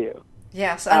interview.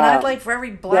 Yes, and I'd like for every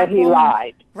black that he woman,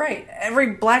 lied. Right, every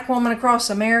black woman across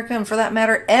America, and for that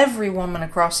matter, every woman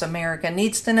across America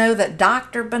needs to know that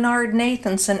Dr. Bernard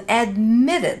Nathanson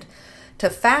admitted to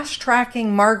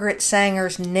fast-tracking Margaret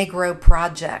Sanger's Negro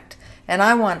Project. And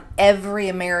I want every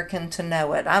American to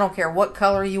know it. I don't care what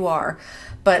color you are,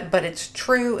 but it's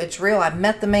true, it's real. I've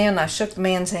met the man, I shook the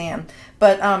man's hand.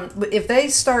 But if they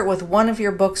start with one of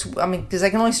your books, I mean, because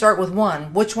they can only start with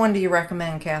one, which one do you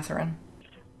recommend, Catherine?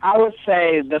 I would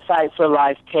say The Fight for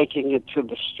Life, Taking It to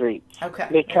the Streets. Okay.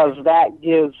 Because that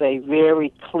gives a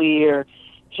very clear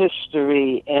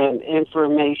history and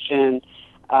information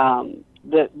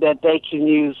that they can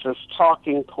use as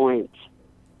talking points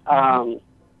as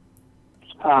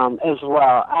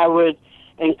well. I would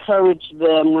encourage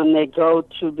them when they go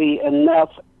to the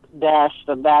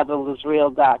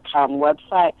enough-thebattleisreal.com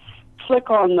website,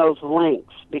 click on those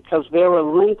links, because there are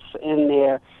links in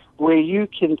there where you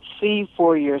can see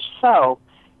for yourself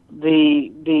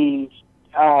the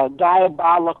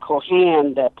diabolical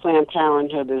hand that Planned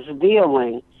Parenthood is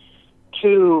dealing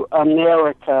to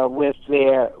America with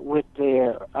their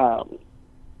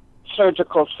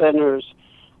surgical centers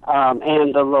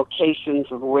and the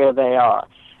locations of where they are.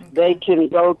 They can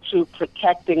go to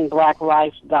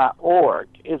protectingblacklife.org.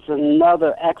 It's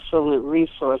another excellent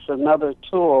resource, another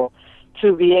tool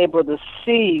to be able to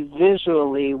see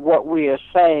visually what we are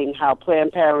saying, how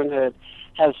Planned Parenthood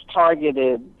has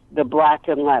targeted the black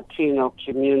and Latino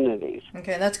communities.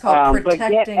 Okay, that's called But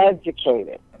get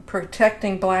educated.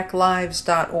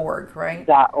 protectingblacklives.org, right?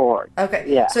 .org. Okay,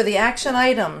 yeah. So the action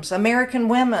items, American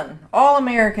women, all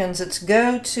Americans, it's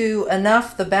go to go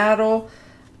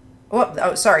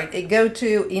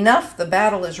to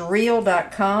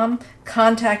enough-thebattleisreal.com,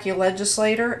 contact your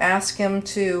legislator, ask him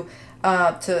to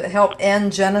help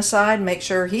end genocide, make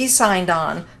sure he's signed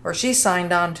on or she's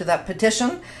signed on to that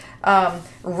petition.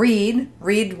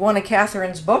 Read one of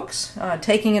Catherine's books,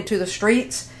 Taking It to the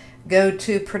Streets. go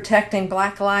to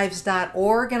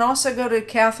protectingblacklives.org, and also go to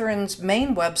Catherine's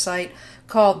main website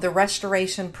called The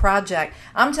Restoration Project.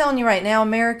 I'm telling you right now,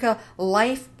 America,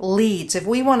 life leads. If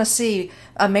we want to see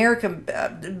America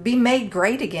be made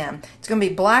great again, it's going to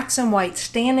be blacks and whites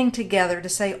standing together to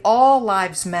say all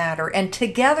lives matter. And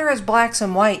together as blacks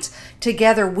and whites,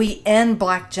 together we end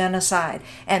black genocide.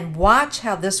 And watch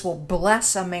how this will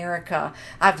bless America.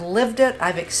 I've lived it.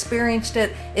 I've experienced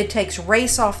it. It takes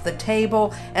race off the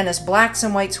table. And as blacks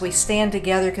and whites, we stand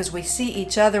together because we see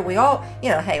each other. We all,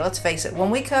 hey, let's face it, when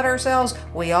we cut ourselves,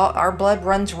 our blood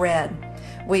runs red.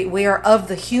 We are of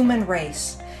the human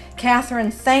race.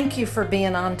 Catherine, thank you for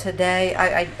being on today.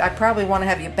 I probably want to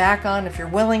have you back on if you're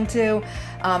willing to.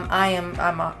 I'm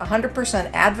a 100%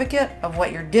 advocate of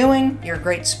what you're doing. You're a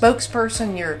great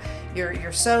spokesperson.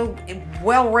 You're so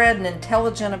well-read and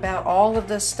intelligent about all of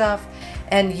this stuff,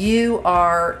 and you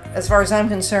are, as far as I'm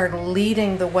concerned,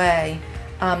 leading the way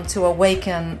to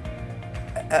awaken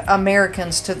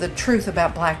Americans to the truth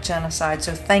about black genocide.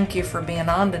 So thank you for being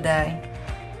on today.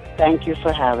 Thank you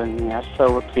for having me. I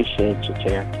so appreciate you,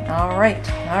 Terry. All right.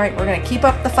 We're going to keep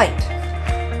up the fight.